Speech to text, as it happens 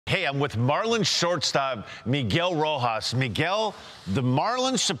Hey, I'm with Marlins shortstop Miguel Rojas. Miguel, the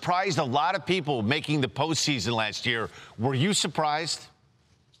Marlins surprised a lot of people making the postseason last year. Were you surprised?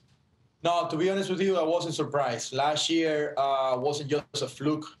 No, to be honest with you, I wasn't surprised. Last year wasn't just a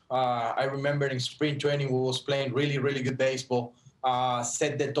fluke. I remember in spring training, we was playing really, really good baseball.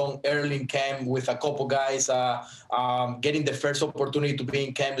 Set the tone early in camp with a couple guys getting the first opportunity to be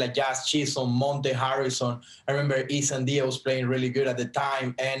in camp, like Jazz Chisholm, Monte Harrison. I remember Isan Diaz was playing really good at the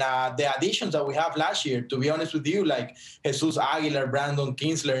time. And the additions that we have last year, to be honest with you, like Jesus Aguilar, Brandon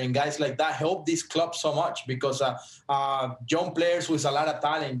Kinsler, and guys like that helped this club so much because young players with a lot of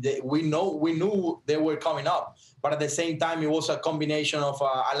talent, we knew they were coming up. But at the same time, it was a combination of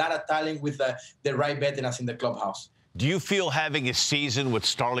a lot of talent with the right veterans in the clubhouse. Do you feel having a season with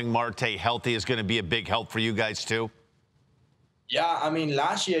Starling Marte healthy is going to be a big help for you guys too? Yeah, I mean,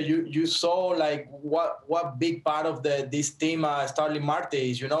 last year you saw like what big part of this team Starling Marte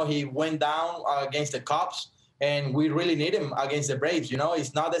is. You know, he went down against the Cubs, and we really need him against the Braves. You know,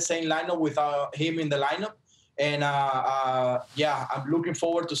 it's not the same lineup without him in the lineup. And yeah, I'm looking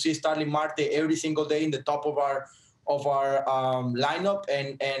forward to see Starling Marte every single day in the top of our lineup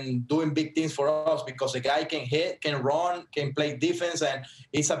and doing big things for us because the guy can hit, can run, can play defense, and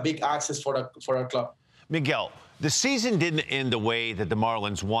it's a big access for our club. Miguel, the season didn't end the way that the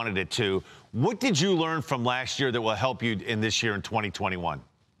Marlins wanted it to. What did you learn from last year that will help you in this year in 2021?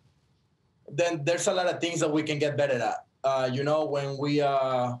 Then there's a lot of things that we can get better at. You know, when we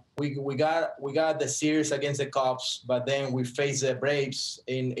got the series against the Cubs, but then we faced the Braves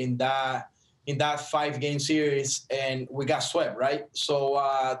in that 5-game series, and we got swept, right? So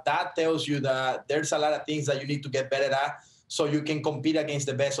that tells you that there's a lot of things that you need to get better at so you can compete against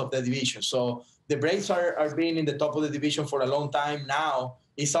the best of the division. So the Braves are being in the top of the division for a long time now.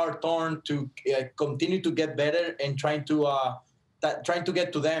 It's our turn to continue to get better and trying to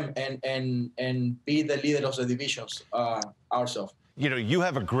get to them and be the leader of the divisions ourselves. You know, you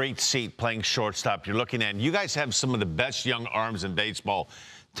have a great seat playing shortstop. You're looking at, you guys have some of the best young arms in baseball.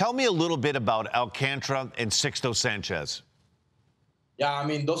 Tell me a little bit about Alcantara and Sixto Sanchez. Yeah, I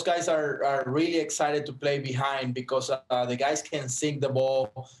mean, those guys are really excited to play behind because the guys can sink the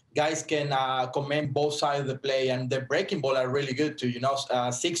ball. Guys can command both sides of the play, and the breaking ball are really good too. You know,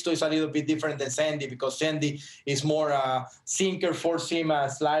 Sixto is a little bit different than Sandy because Sandy is more sinker, four-seam,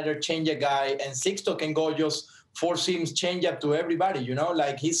 slider, change-up guy, and Sixto can go just four-seam change-up to everybody. You know,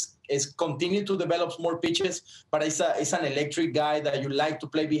 like he's continued to develop more pitches, but it's an electric guy that you like to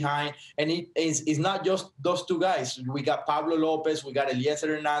play behind. And it's not just those two guys. We got Pablo Lopez, we got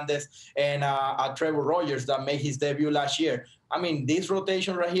Eliezer Hernandez, and Trevor Rogers that made his debut last year. I mean, this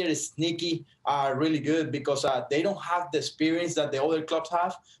rotation right here is sneaky, really good because they don't have the experience that the other clubs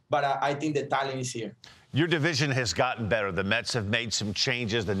have, but I think the talent is here. Your division has gotten better. The Mets have made some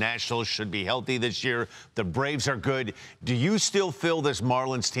changes. The Nationals should be healthy this year. The Braves are good. Do you still feel this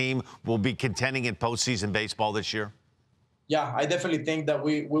Marlins team will be contending in postseason baseball this year? Yeah, I definitely think that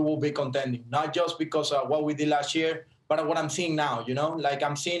we will be contending, not just because of what we did last year, but what I'm seeing now, you know, like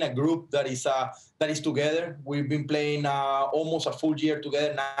I'm seeing a group that is together. We've been playing almost a full year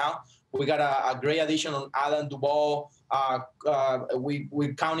together now. We got a great addition on Adam Duvall.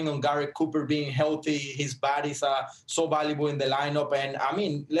 We're counting on Garrett Cooper being healthy. His bat is so valuable in the lineup. And, I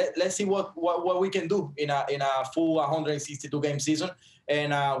mean, let's see what we can do in a full 162-game season.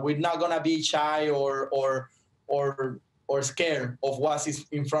 And we're not going to be shy or scared of what's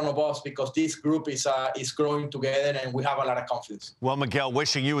in front of us because this group is growing together and we have a lot of confidence. Well, Miguel,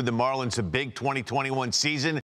 wishing you and the Marlins a big 2021 season.